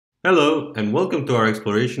Hello, and welcome to our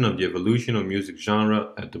exploration of the evolution of music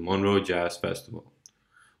genre at the Montreux Jazz Festival.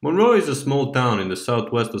 Montreux is a small town in the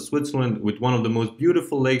southwest of Switzerland with one of the most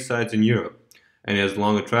beautiful lakesides in Europe, and it has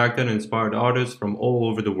long attracted and inspired artists from all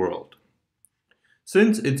over the world.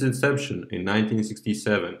 Since its inception in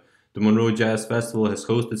 1967, the Montreux Jazz Festival has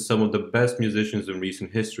hosted some of the best musicians in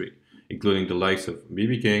recent history, including the likes of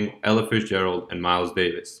B.B. King, Ella Fitzgerald, and Miles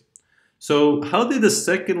Davis. So, how did the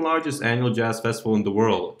second largest annual jazz festival in the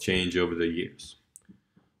world change over the years?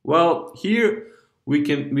 Well, here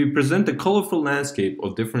we present a colorful landscape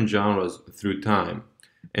of different genres through time,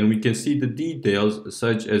 and we can see the details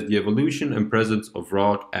such as the evolution and presence of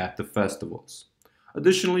rock at the festivals.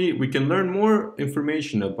 Additionally, we can learn more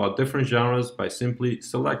information about different genres by simply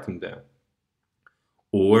selecting them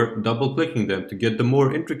or double-clicking them to get the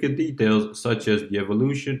more intricate details such as the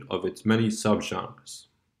evolution of its many subgenres.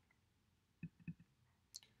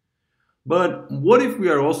 But what if we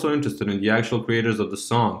are also interested in the actual creators of the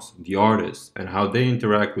songs, the artists, and how they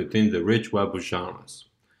interact within the rich web of genres?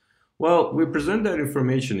 Well, we present that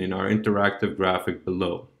information in our interactive graphic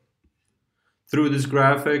below. Through this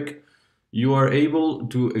graphic, you are able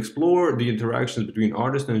to explore the interactions between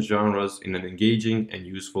artists and genres in an engaging and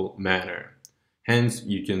useful manner. Hence,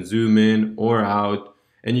 you can zoom in or out,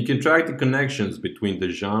 and you can track the connections between the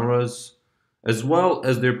genres as well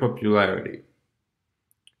as their popularity.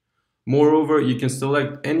 Moreover, you can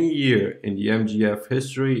select any year in the MGF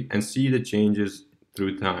history and see the changes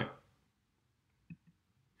through time.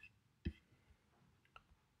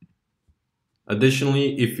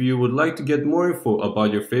 Additionally, if you would like to get more info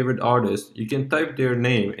about your favorite artist, you can type their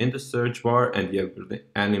name in the search bar and the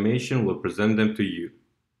animation will present them to you.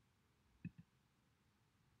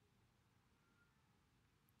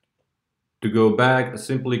 To go back,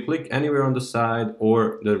 simply click anywhere on the side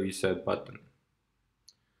or the reset button.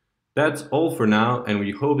 That's all for now, and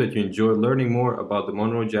we hope that you enjoyed learning more about the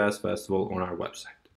Montreux Jazz Festival on our website.